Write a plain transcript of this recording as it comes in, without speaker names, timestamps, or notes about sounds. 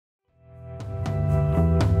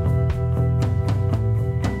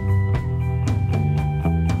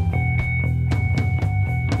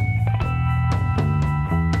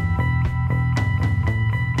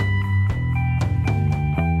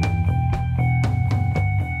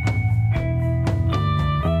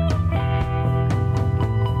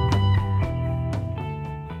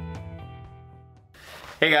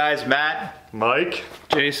Hey guys, Matt, Mike,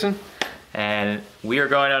 Jason, and we are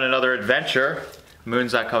going on another adventure.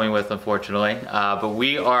 Moon's not coming with, unfortunately, but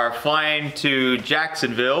we are flying to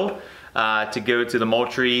Jacksonville to go to the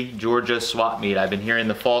Moultrie, Georgia swap meet. I've been hearing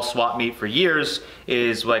the fall swap meet for years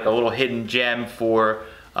is like a little hidden gem for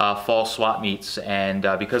fall swap meets, and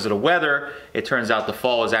because of the weather, it turns out the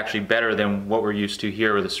fall is actually better than what we're used to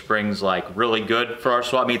here, where the spring's like really good for our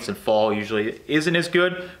swap meets and fall usually isn't as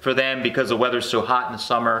good for them because the weather's so hot in the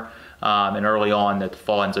summer and early on that the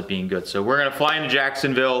fall ends up being good. So we're gonna fly into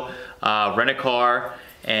Jacksonville, rent a car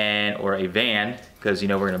or a van, because you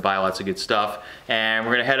know we're gonna buy lots of good stuff, and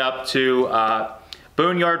we're gonna head up to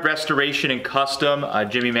Boneyard Restoration and Custom.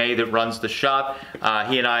 Jimmy May that runs the shop.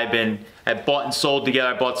 He and I have bought and sold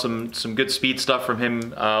together. I bought some good speed stuff from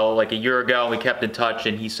him like a year ago, and we kept in touch,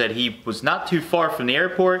 and he said he was not too far from the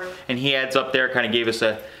airport, and he heads up there, kind of gave us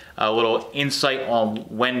a little insight on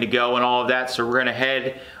when to go and all of that. So we're gonna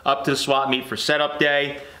head up to the swap meet for setup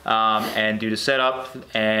day and do the setup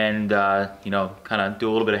and you know, kind of do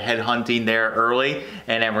a little bit of head hunting there early,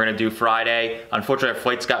 and then we're gonna do Friday. Unfortunately, our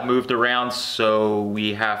flights got moved around, so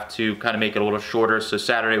we have to kind of make it a little shorter. So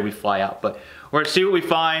Saturday we fly out, but we're gonna see what we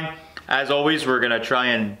find. As always, we're gonna try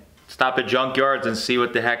and stop at Junkyards and see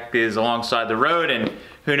what the heck is alongside the road, and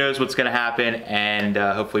who knows what's gonna happen, and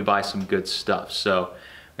hopefully buy some good stuff. So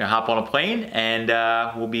we're gonna hop on a plane, and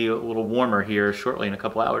we'll be a little warmer here shortly in a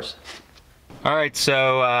couple hours. All right,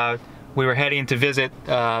 so we were heading to visit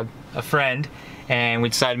a friend, and we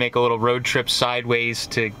decided to make a little road trip sideways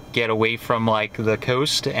to get away from like the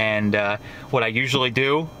coast. And what I usually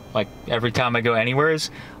do, like every time I go anywhere,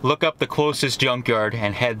 is look up the closest junkyard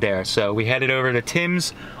and head there. So we headed over to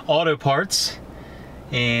Tim's Auto Parts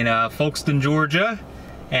in Folkston, Georgia.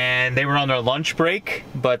 And they were on their lunch break,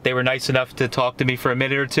 but they were nice enough to talk to me for a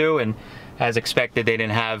minute or two, and as expected, they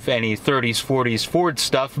didn't have any 30s, 40s Ford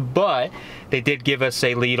stuff, but they did give us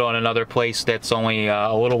a lead on another place that's only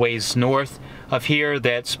a little ways north of here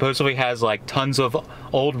that supposedly has like tons of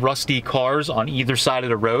old rusty cars on either side of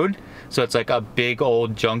the road. So it's like a big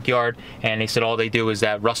old junkyard, and they said all they do is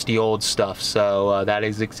that rusty old stuff. So that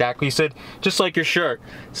is exactly, you said, just like your shirt.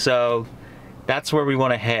 So that's where we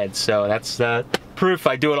want to head. So that's proof.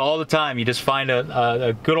 I do it all the time. You just find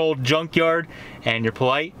a good old junkyard, and you're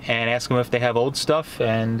polite and ask them if they have old stuff,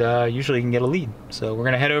 and usually you can get a lead. So we're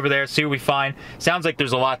gonna head over there, see what we find. Sounds like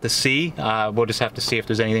there's a lot to see. We'll just have to see if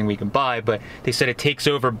there's anything we can buy, but they said it takes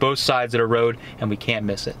over both sides of the road and we can't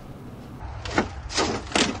miss it.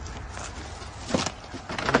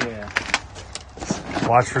 Yeah.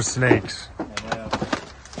 watch for snakes. I know.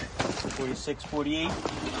 46, 48.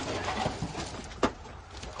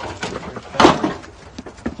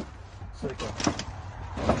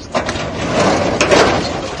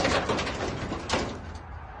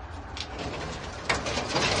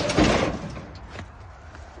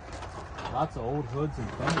 Lots of old hoods and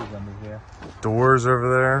fenders under here. Doors over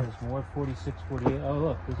there. There's more 46, 48. Oh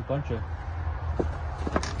look, there's a bunch of...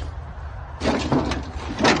 Is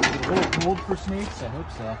it a little cold for snakes? I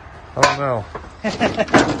hope so. I don't know.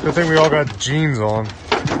 Good thing we all got jeans on.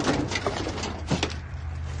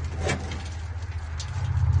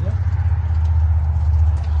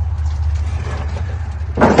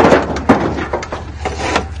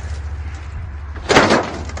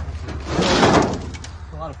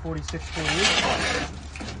 A lot of 46, 48.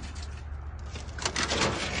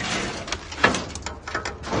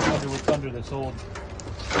 I wonder what's under this old.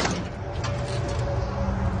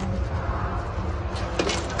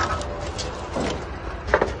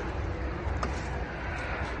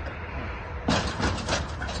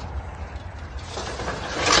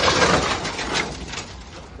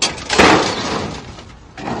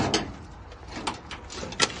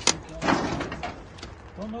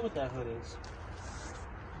 Don't know what that hood is.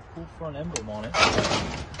 Cool front emblem on it.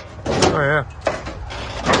 Oh yeah.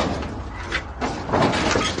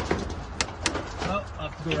 Oh, I'll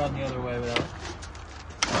have to go around the other way without it.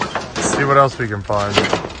 Let's see what else we can find.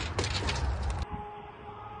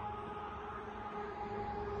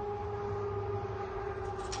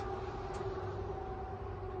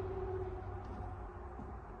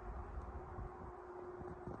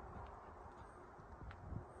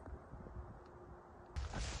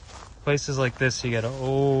 Places like this, you gotta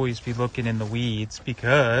always be looking in the weeds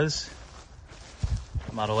because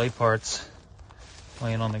Model A parts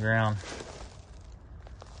laying on the ground.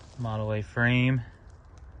 Model A frame,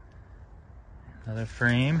 another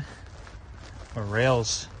frame, or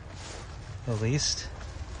rails at least.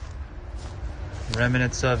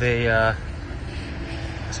 Remnants of a,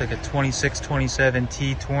 looks like a 2627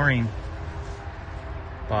 T Touring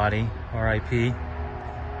body, RIP.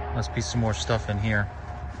 Must be some more stuff in here.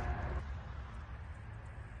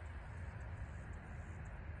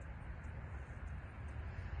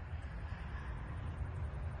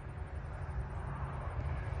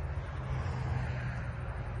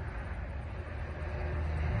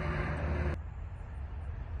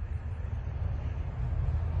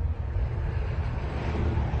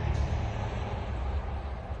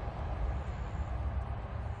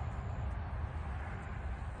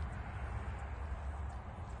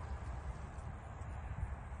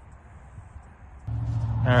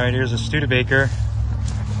 All right, here's a Studebaker.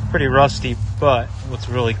 Pretty rusty, but what's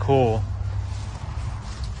really cool,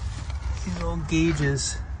 these little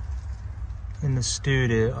gauges in the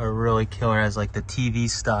Stude are really killer. It has like the TV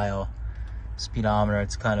style speedometer.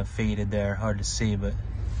 It's kind of faded there, hard to see, but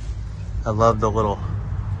I love the little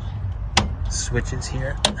switches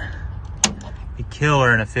here. Be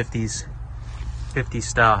killer in a 50s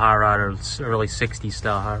style hot rod or early 60s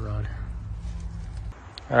style hot rod.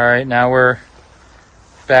 All right, now we're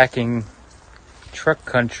backing truck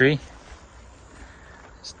country.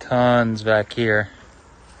 There's tons back here.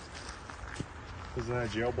 Isn't that a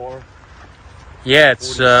jail bar? Yeah,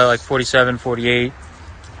 it's like 47, 48,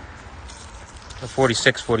 or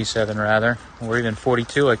 46, 47 rather, or even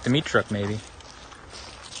 42 like the meat truck maybe.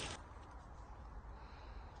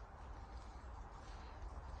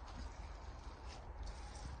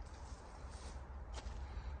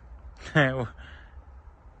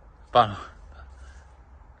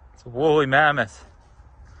 It's a woolly mammoth.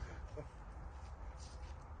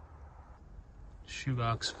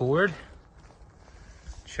 Shoebox Ford,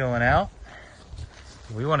 chilling out.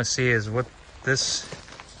 What we want to see is what this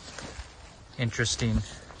interesting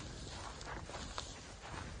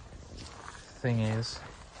thing is.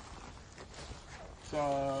 It's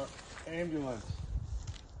an ambulance.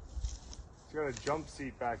 It's got a jump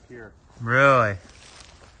seat back here. Really?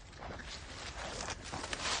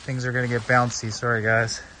 Things are gonna get bouncy, sorry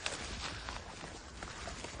guys.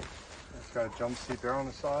 It's got a jump seat there on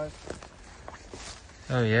the side.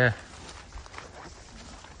 Oh yeah.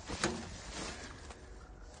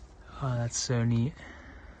 Oh, that's so neat.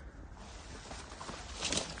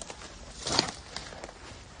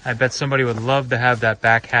 I bet somebody would love to have that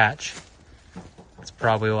back hatch. It's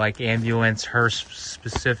probably like ambulance hearse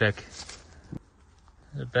specific.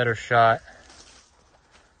 A better shot.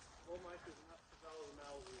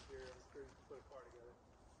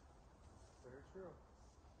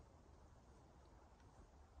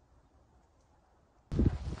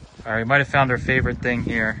 All right, we might have found our favorite thing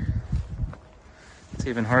here. It's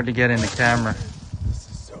even hard to get in the camera. This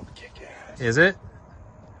is so kick-ass. Is it?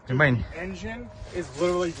 Dude, the engine is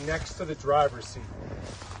literally next to the driver's seat.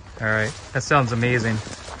 All right, that sounds amazing.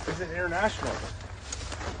 Is it international?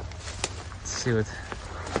 Let's see what.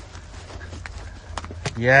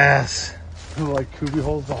 Yes. Like cubby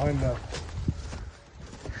holes behind the.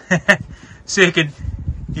 So you can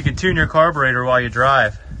tune your carburetor while you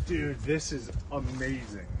drive. Dude, this is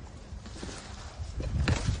amazing.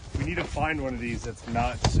 We need to find one of these that's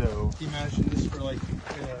not so. Can you imagine this for like?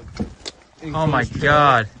 Oh my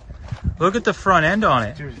god! Look at the front end on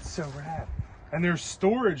it. Dude, it's so rad. And there's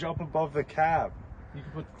storage up above the cab. You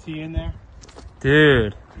can put the T in there.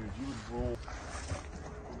 Dude. Dude, you would roll.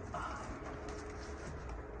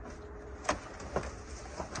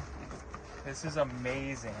 This is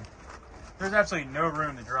amazing. There's absolutely no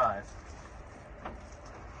room to drive.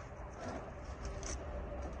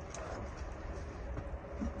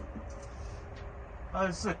 Oh,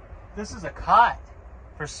 this is a cot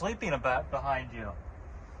for sleeping about behind you.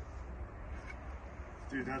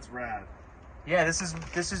 Dude, that's rad. Yeah, this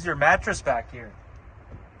is your mattress back here.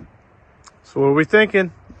 So what are we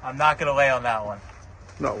thinking? I'm not gonna lay on that one.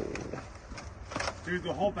 No. Dude,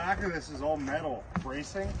 the whole back of this is all metal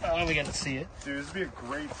bracing. Oh, we got to see it. Dude, this would be a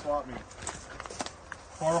great swap meet.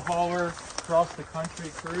 Car hauler, cross the country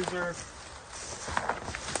cruiser.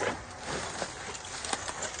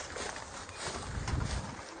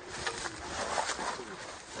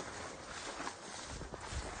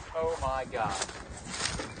 Oh my god.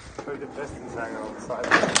 Look at the pistons hanging on the side.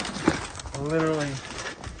 Literally.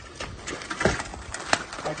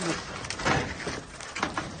 I can just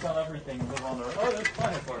sell everything and live on the road. Oh, there's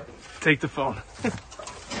plenty for it. Take the phone.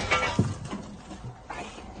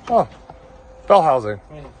 Oh, bell housing.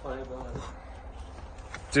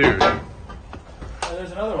 Dude. Oh,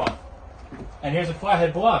 there's another one. And here's a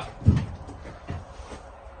flathead block.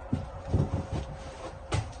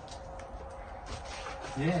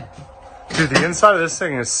 Yeah. Dude, the inside of this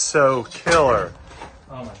thing is so killer.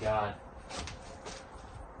 Oh my god.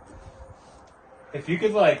 If you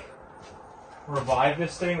could like revive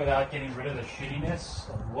this thing without getting rid of the shittiness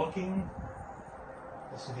of looking,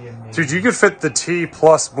 this would be amazing. Dude, you could fit the T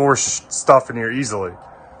plus more stuff in here easily.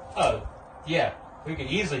 Oh, yeah. We could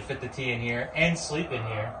easily fit the T in here and sleep in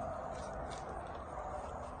here.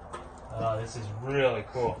 Oh, this is really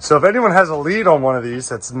cool. So if anyone has a lead on one of these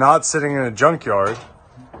that's not sitting in a junkyard,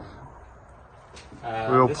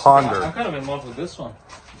 we'll ponder. I'm kind of in love with this one.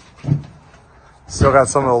 Still got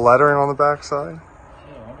some of the lettering on the back side.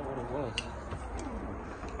 Yeah, I wonder what it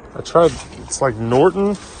was. I tried, it's like Norton.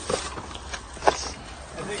 I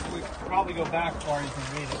think we could probably go go back far, you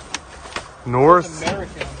can read it. North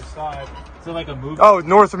American on the side. Is it like a movie? Oh,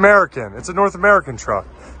 North American. It's a North American truck.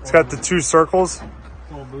 It's got the 2 circles.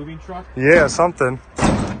 It's a little moving truck? Yeah, something. Dude,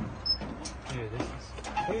 this is...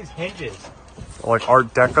 Look at these hinges. Like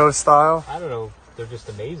Art Deco style. I don't know. They're just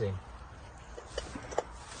amazing.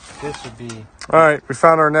 This would be... Alright, we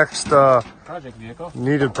found our next project vehicle.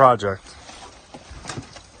 needed project.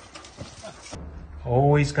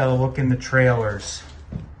 Always got to look in the trailers.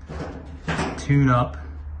 Tune up,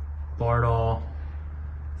 Bardall,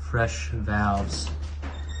 fresh valves.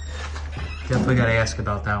 Definitely got to ask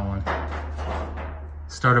about that one.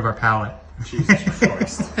 Start of our pallet. Jesus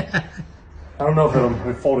Christ. I don't know if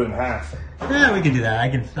it'll fold it in half. Yeah, we can do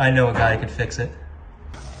that. I know a guy who can fix it.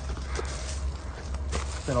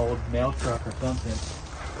 It's an old mail truck or something.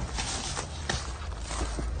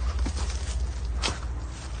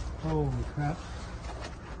 Holy crap.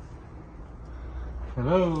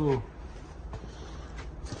 Hello.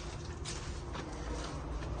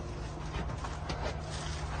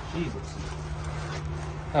 Jesus.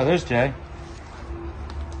 Oh, there's Jay.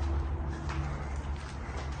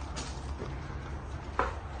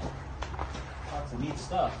 Lots of neat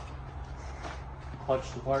stuff.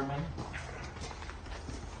 Clutch department.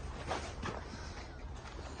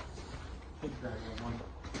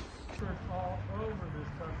 All over this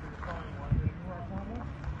country to find one. Did you want one?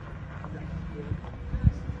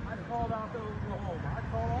 I called out to Oklahoma. I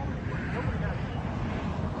called all the way. Nobody got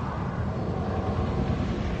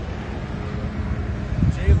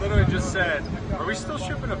Jay literally just said, are we still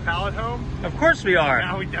shipping a pallet home? Of course we are.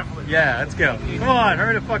 Now we definitely Yeah, let's go. Come on,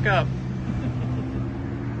 hurry the fuck up.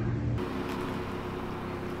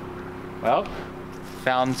 Well,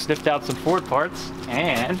 sniffed out some Ford parts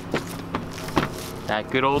and that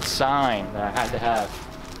good old sign that I had to have.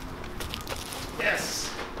 Yes!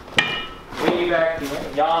 Way back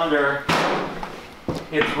yonder,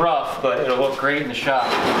 it's rough, but it'll look great in the shop.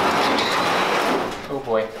 Oh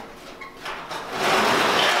boy.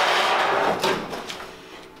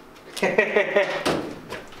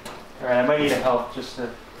 Alright, I might need help just to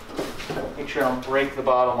make sure I don't break the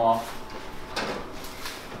bottom off.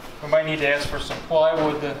 We might need to ask for some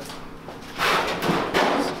plywood to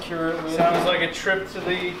secure it with. Sounds like a trip to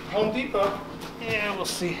the Home Depot. Yeah, we'll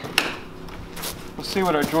see. We'll see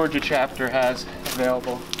what our Georgia chapter has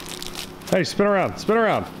available. Hey, spin around, spin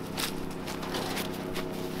around.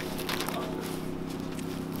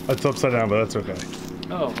 That's upside down, but that's okay.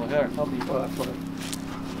 Oh, well here, help me pull that for it.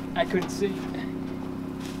 I couldn't see.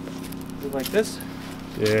 Is it like this?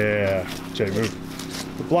 Yeah, Jay,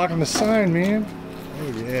 move. We're blocking the sign, man.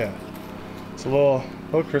 Oh yeah. It's a little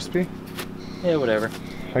crispy. Yeah, whatever.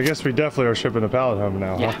 I guess we definitely are shipping a pallet home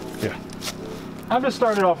now, Yeah. huh? Yeah. I'm just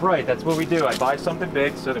starting off right. That's what we do. I buy something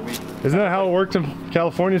big so that we... Isn't that how it worked in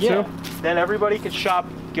California Yeah. too? Then everybody can shop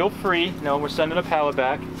guilt-free. No, we're sending a pallet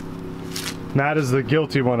back. Matt is the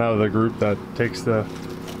guilty one out of the group that takes the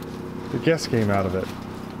guess game out of it.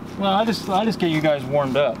 Well, I just get you guys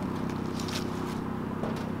warmed up.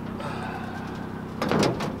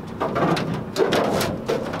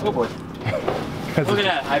 Oh boy. Look at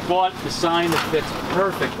that. I bought the sign that fits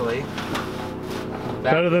perfectly.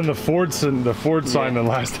 Better than the Ford sign than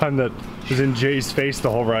last time that was in Jay's face the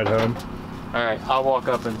whole ride home. All right, I'll walk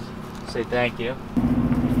up and say thank you.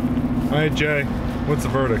 All right, Jay, what's the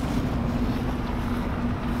verdict?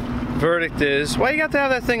 Verdict is, why you got to have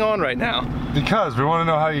that thing on right now? Because we want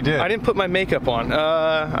to know how you did. I didn't put my makeup on.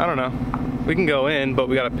 I don't know. We can go in, but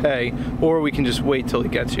we gotta pay, or we can just wait till he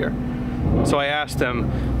gets here. So I asked them,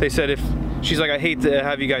 they said she's like, I hate to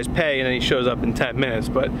have you guys pay, and then he shows up in 10 minutes,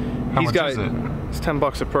 but How much is it? It's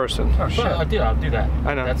 $10 a person. Oh shit. I'll do that.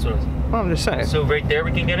 I know. That's what it's... Well, I'm just saying. So right there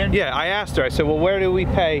we can get in? Yeah, I asked her, I said, well, where do we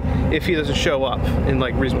pay if he doesn't show up in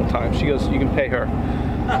like reasonable time? She goes, you can pay her.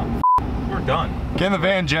 Oh, we're done. Get in the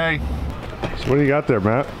van, Jay. So what do you got there,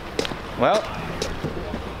 Matt? Well,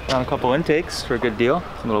 found a couple intakes for a good deal.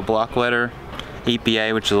 A little block letter,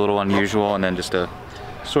 EPA, which is a little unusual, and then just a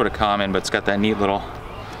sort of common, but it's got that neat little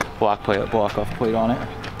block off plate on it.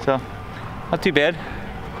 So, not too bad.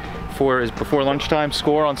 Before lunchtime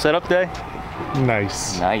score on setup day.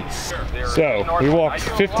 Nice. Nice. So, we walked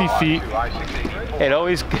 50 feet. It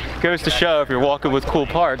always goes to show if you're walking with cool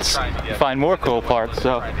parts, you find more cool parts.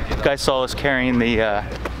 So, the guy saw us carrying the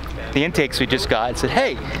intakes we just got and said,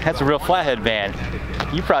 hey, that's a real flathead van.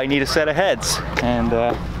 You probably need a set of heads. And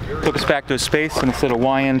took us back to a space, and instead of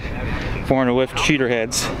Wyand 400 lift cheater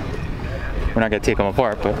heads, we're not gonna take them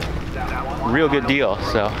apart, but real good deal.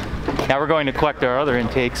 So now we're going to collect our other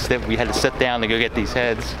intakes that we had to sit down to go get these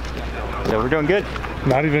heads. So we're doing good.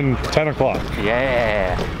 Not even 10 o'clock.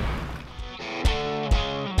 Yeah.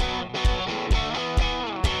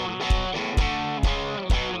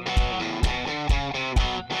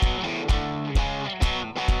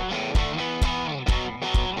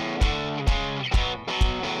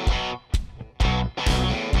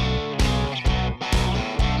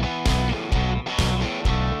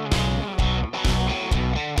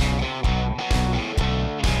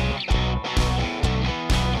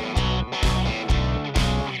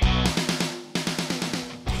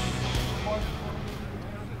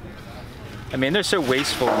 I mean, they're so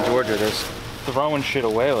wasteful in Georgia. They're throwing shit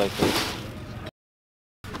away like this.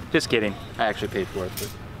 Just kidding. I actually paid for it.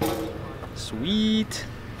 But... Sweet.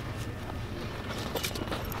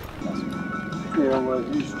 Yeah, well,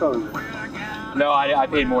 you stole it. No, I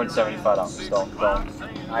paid more than $75. Don't. Well,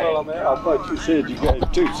 I mean, I thought you said you gave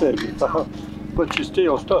 $275, but you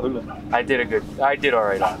still stole it. I did all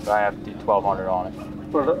right on it, but I have to do $1,200 on it.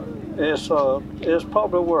 But it's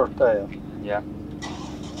probably worth that. Yeah.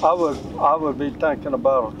 I would be thinking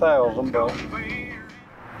about $1,000, but.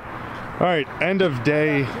 All right, end of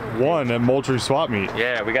day 1 at Moultrie Swap Meet.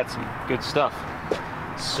 Yeah, we got some good stuff.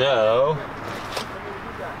 So,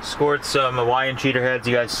 scored some Hawaiian cheater heads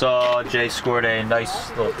you guys saw. Jay scored a nice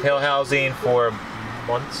little tail housing for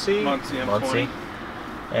Muncie.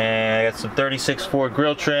 And I got some 36-4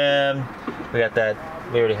 grill trim. We got that,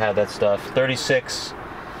 we already had that stuff.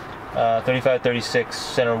 35-36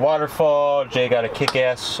 center waterfall. Jay got a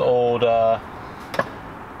kick-ass old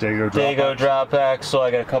Dago drop axle. I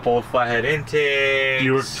got a couple of flathead intakes.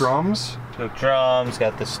 Buick drums.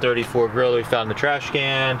 Got this 34 grill that we found in the trash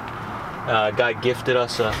can. Guy gifted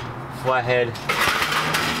us a flathead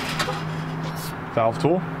Valve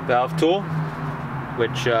tool.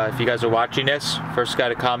 Which, if you guys are watching this, first guy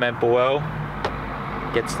to comment below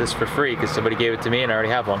gets this for free because somebody gave it to me and I already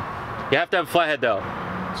have one. You have to have a flathead though.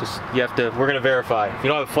 It's just, you have to, we're gonna verify. If you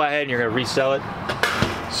don't have a flathead and you're gonna resell it.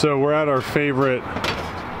 So we're at our favorite.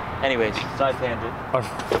 Anyways, side tangent. Our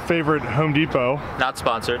favorite Home Depot. Not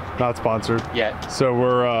sponsored. Not sponsored. Yet. So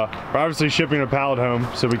we're obviously shipping a pallet home,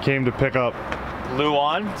 so we came to pick up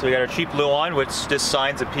Luan. So we got our cheap Luan, which just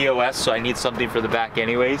signs a POS, so I need something for the back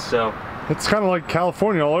anyways, so. It's kind of like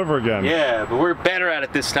California all over again. Yeah, but we're better at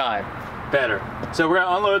it this time. Better. So we're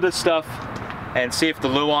gonna unload this stuff and see if the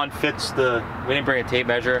Luan fits the, we didn't bring a tape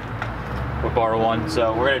measure or borrow one,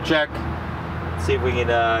 so we're gonna check, see if we can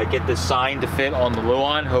get this sign to fit on the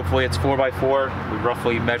Luan. Hopefully it's 4x4. We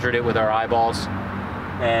roughly measured it with our eyeballs.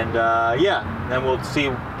 And yeah, then we'll see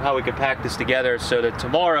how we can pack this together so that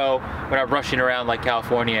tomorrow we're not rushing around like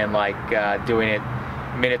California and like doing it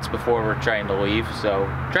minutes before we're trying to leave. So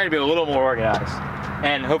trying to be a little more organized.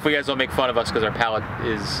 And hopefully you guys don't make fun of us because our pallet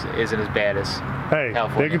isn't as bad as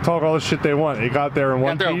California. They can talk all the shit they want. It got there in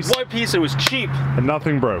one piece. It was cheap. And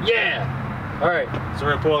nothing broke. Yeah. All right, so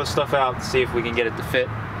we're gonna pull all this stuff out and see if we can get it to fit.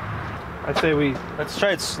 I'd say let's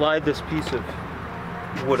try and slide this piece of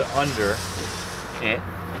wood under it.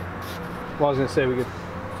 Well, I was gonna say we could,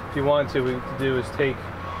 if you wanted to, what we could do is take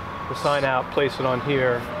the sign out, place it on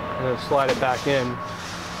here, and then slide it back in.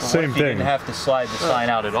 Same thing. You didn't have to slide the sign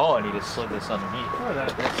out at all, and you just slid this underneath. Oh,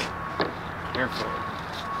 that's careful.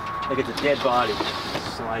 Like it's a dead body.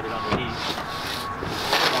 Slide it underneath.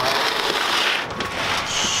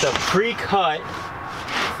 The pre-cut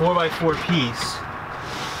 4x4 piece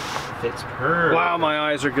fits perfect. Wow, my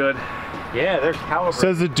eyes are good. Yeah, they're calibrated.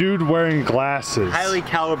 Says the dude wearing glasses. Highly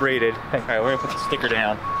calibrated. All right, we're gonna put the sticker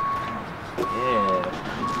down.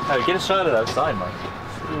 Yeah. Oh, get a shot of that sign, Mike.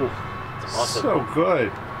 Ooh, it's awesome. So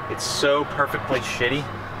good. It's so perfectly shitty.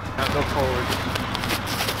 Now go forward.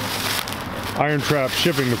 IronTrap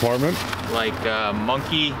shipping department. Like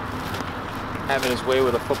monkey having his way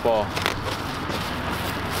with a football.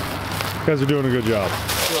 You guys are doing a good job. I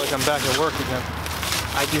feel like I'm back at work again.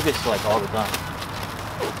 I do this like all the time.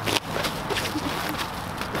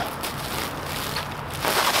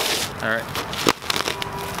 All right.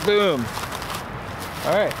 Boom.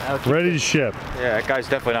 All right. Ready to ship. Yeah, that guy's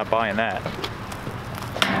definitely not buying that.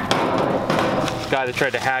 Guy that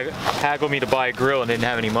tried to haggle me to buy a grill and didn't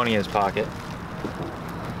have any money in his pocket.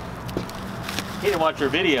 He didn't watch your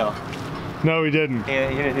video. No, he didn't.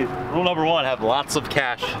 Rule number 1, have lots of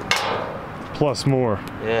cash. Plus more.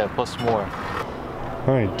 Yeah, plus more.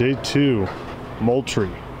 All right, day 2, Moultrie.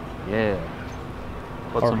 Yeah.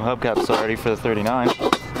 Put some hubcaps already for the 39.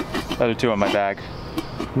 Other 2 on my bag.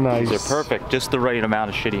 Nice. These are perfect, just the right amount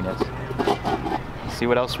of shittiness. See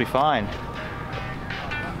what else we find.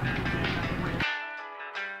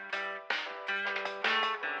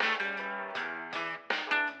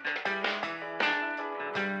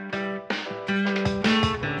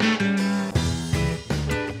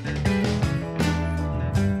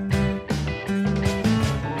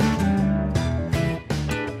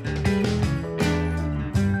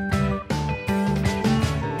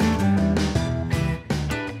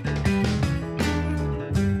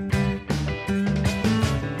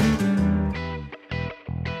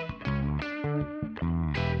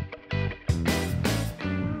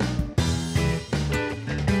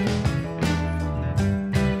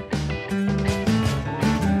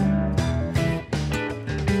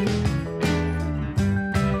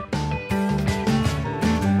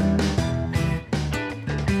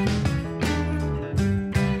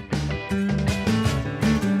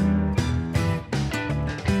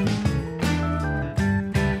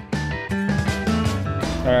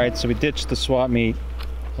 All right, so we ditched the swap meet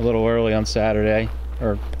a little early on Saturday,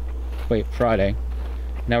 or wait, Friday.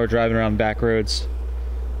 Now we're driving around back roads,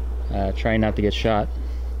 trying not to get shot.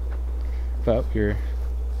 But we're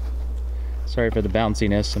sorry for the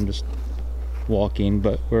bounciness. I'm just walking,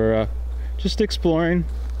 but we're just exploring,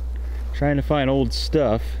 trying to find old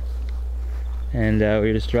stuff. And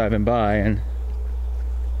we're just driving by, and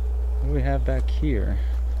what do we have back here?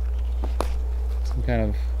 Some kind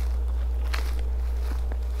of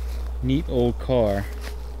neat old car.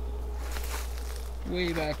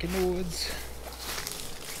 Way back in the woods.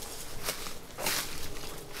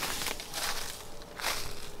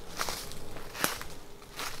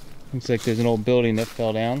 Looks like there's an old building that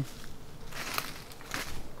fell down.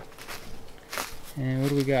 And what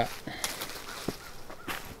do we got?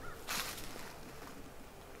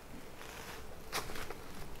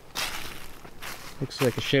 Looks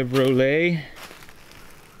like a Chevrolet.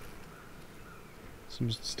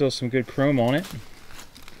 Still some good chrome on it.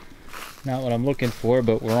 Not what I'm looking for,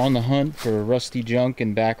 but we're on the hunt for rusty junk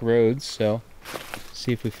and back roads, so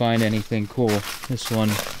see if we find anything cool. This one,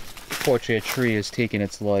 fortunately, a tree has taken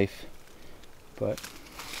its life, but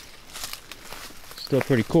still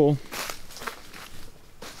pretty cool.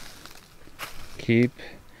 Keep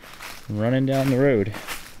running down the road.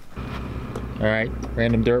 Alright,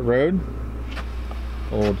 random dirt road.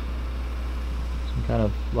 Old. Some kind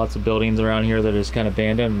of lots of buildings around here that are just kind of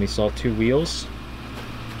abandoned, and we saw two wheels.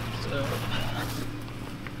 So,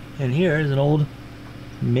 and here is an old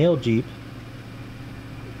mail Jeep.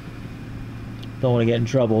 Don't want to get in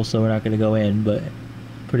trouble, so we're not going to go in, but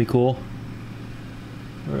pretty cool.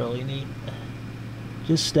 Really neat.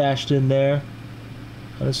 Just stashed in there.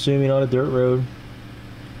 Unassuming on a dirt road.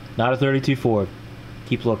 Not a 32 Ford.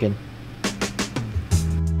 Keep looking.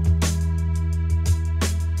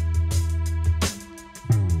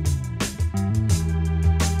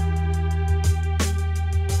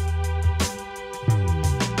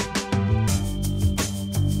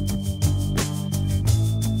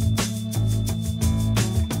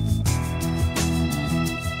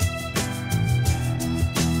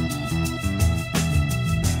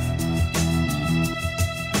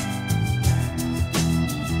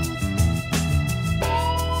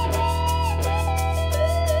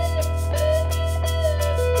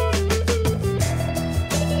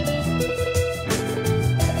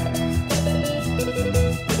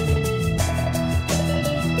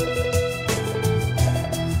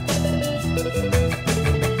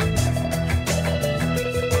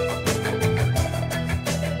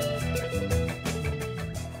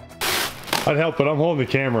 I'd help, but I'm holding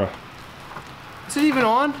the camera. Is it even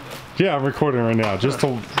on? Yeah, I'm recording right now, just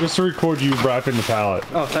to record you wrapping the pallet.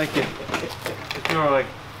 Oh, thank you. You were like,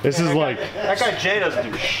 this is like That guy Jay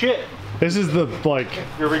doesn't do shit. this is the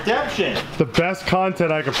Your redemption. the best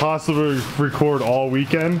content I could possibly record all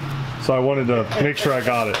weekend. So I wanted to make sure I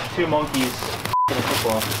got it. Two monkeys in a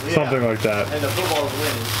football. Something like that. And the football's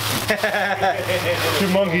winning. Two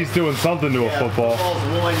monkeys doing something to a football.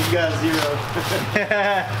 Football's one, you got 0.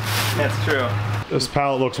 That's true. This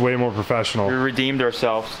pallet looks way more professional. We redeemed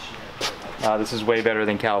ourselves. This is way better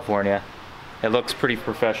than California. It looks pretty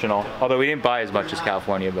professional. Although we didn't buy as much as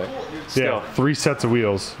California, but still. Yeah, 3 sets of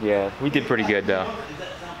wheels. Yeah, we did pretty good though.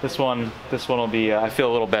 This one will be, I feel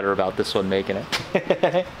a little better about this one making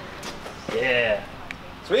it. Yeah.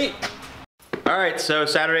 Sweet. All right, so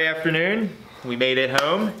Saturday afternoon, we made it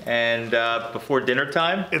home, and before dinner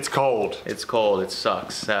time, It's cold. it's cold, it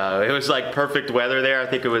sucks. It was like perfect weather there. I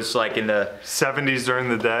think it was like in the 70s during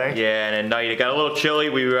the day. yeah, and at night it got a little chilly.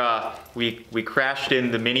 We crashed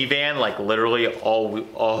in the minivan like literally all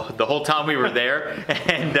the whole time we were there,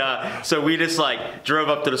 and so we just like drove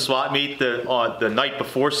up to the swap meet the night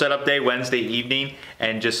before setup day, Wednesday evening,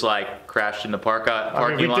 and just like crashed in the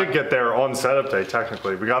parking We lot. did get there on setup day,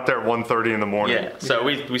 technically. We got there at 1:30 in the morning. Yeah, so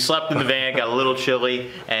we slept in the van, got a little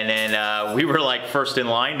chilly, and then we were like first in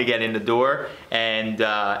line to get in the door, and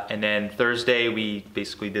then Thursday we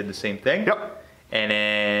basically did the same thing. Yep. And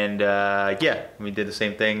then yeah, we did the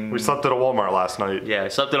same thing. We slept at a Walmart last night. Yeah, I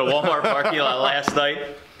slept in a Walmart parking lot last night.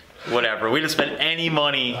 Whatever. We didn't spend any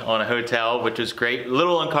money on a hotel, which was great. A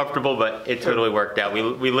little uncomfortable, but it totally worked out. We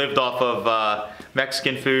lived off of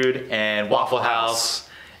Mexican food and Waffle House.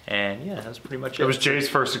 And yeah, that was pretty much it. It was Jay's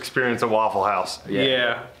first experience at Waffle House.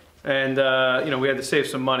 yeah. And, you know, we had to save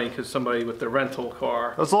some money because somebody with the rental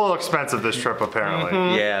car. It was a little expensive this trip, apparently.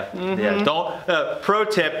 Yeah, yeah. Don't. Pro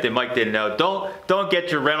tip that Mike didn't know: don't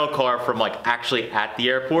get your rental car from like actually at the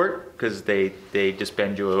airport, because they just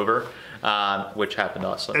bend you over, which happened to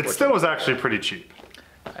us. It still was actually pretty cheap.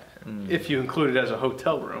 If you include it as a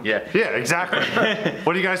hotel room. Yeah. Yeah, exactly.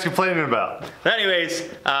 What are you guys complaining about? Anyways,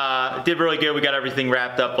 did really good. We got everything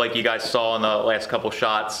wrapped up like you guys saw in the last couple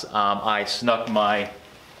shots. I snuck my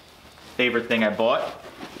favorite thing I bought.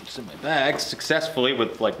 It's in my bag successfully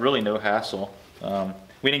with like really no hassle.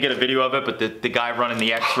 We didn't get a video of it, but the guy running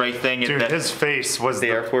the X-ray thing. Dude, his face was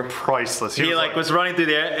priceless. He like was running through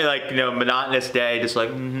the like monotonous day, just like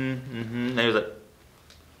and he was like.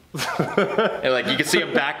 And like you can see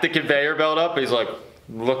him back the conveyor belt up. He's like,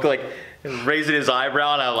 raising his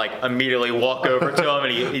eyebrow, and I like immediately walk over to him,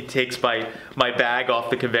 and he takes my bag off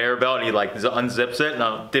the conveyor belt, and he like unzips it, and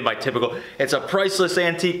I did my typical, it's a priceless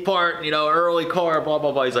antique part, early car, blah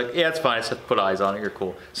blah blah. He's like, yeah, it's fine. I just have to put eyes on it. You're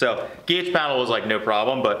cool. So gauge panel was like no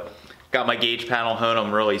problem, but got my gauge panel home.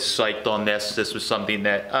 I'm really psyched on this. This was something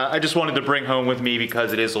that I just wanted to bring home with me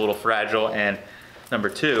because it is a little fragile. And number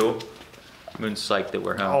two. Moon's psyched that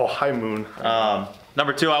we're home. Oh, hi Moon.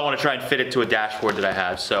 Number two, I want to try and fit it to a dashboard that I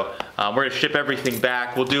have. So we're gonna ship everything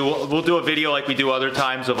back. We'll do a video like we do other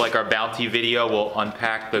times of like our bounty video. We'll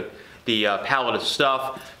unpack the pallet of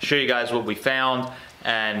stuff, show you guys what we found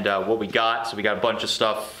and what we got. So we got a bunch of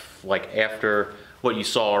stuff like after what you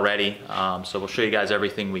saw already. So we'll show you guys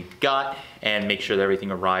everything we got and make sure that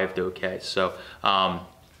everything arrived okay. So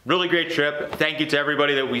really great trip. Thank you to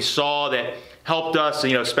everybody that we saw that helped us,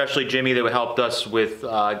 especially Jimmy that helped us with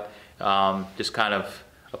just kind of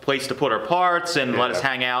a place to put our parts and let us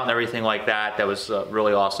hang out and everything like that. That was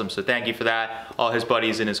really awesome. So thank you for that. All his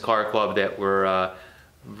buddies in his car club that were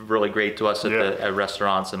really great to us at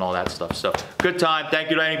restaurants and all that stuff. So good time.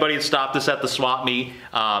 Thank you to anybody that stopped us at the swap meet.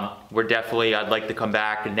 I'd like to come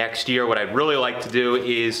back next year. What I'd really like to do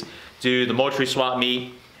is do the Moultrie swap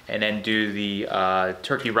meet and then do the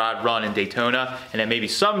turkey rod run in Daytona. And then maybe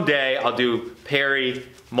someday I'll do Perry,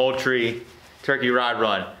 Moultrie, turkey rod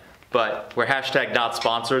run. But we're hashtag not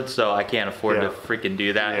sponsored, so I can't afford to freaking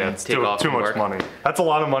do that and take off too much money. That's a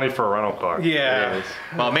lot of money for a rental car. Yeah.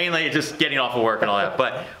 Well, mainly just getting off of work and all that.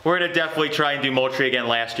 But we're gonna definitely try and do Moultrie again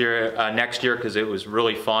next year, because it was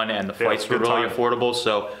really fun and the flights were really affordable.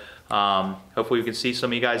 So hopefully we can see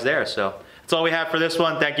some of you guys there. So that's all we have for this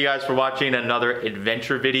one. Thank you guys for watching another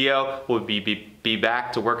adventure video. We'll be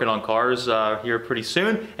back to working on cars here pretty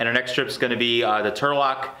soon. And our next trip is gonna be the Turtle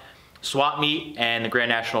Lock swap meet and the Grand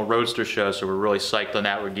National Roadster Show. So we're really psyched on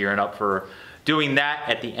that. We're gearing up for doing that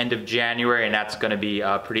at the end of January, and that's gonna be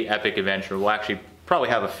a pretty epic adventure. We'll actually probably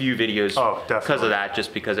have a few videos because of that,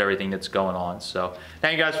 just because everything that's going on. So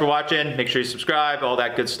thank you guys for watching. Make sure you subscribe, all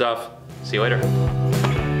that good stuff. See you later.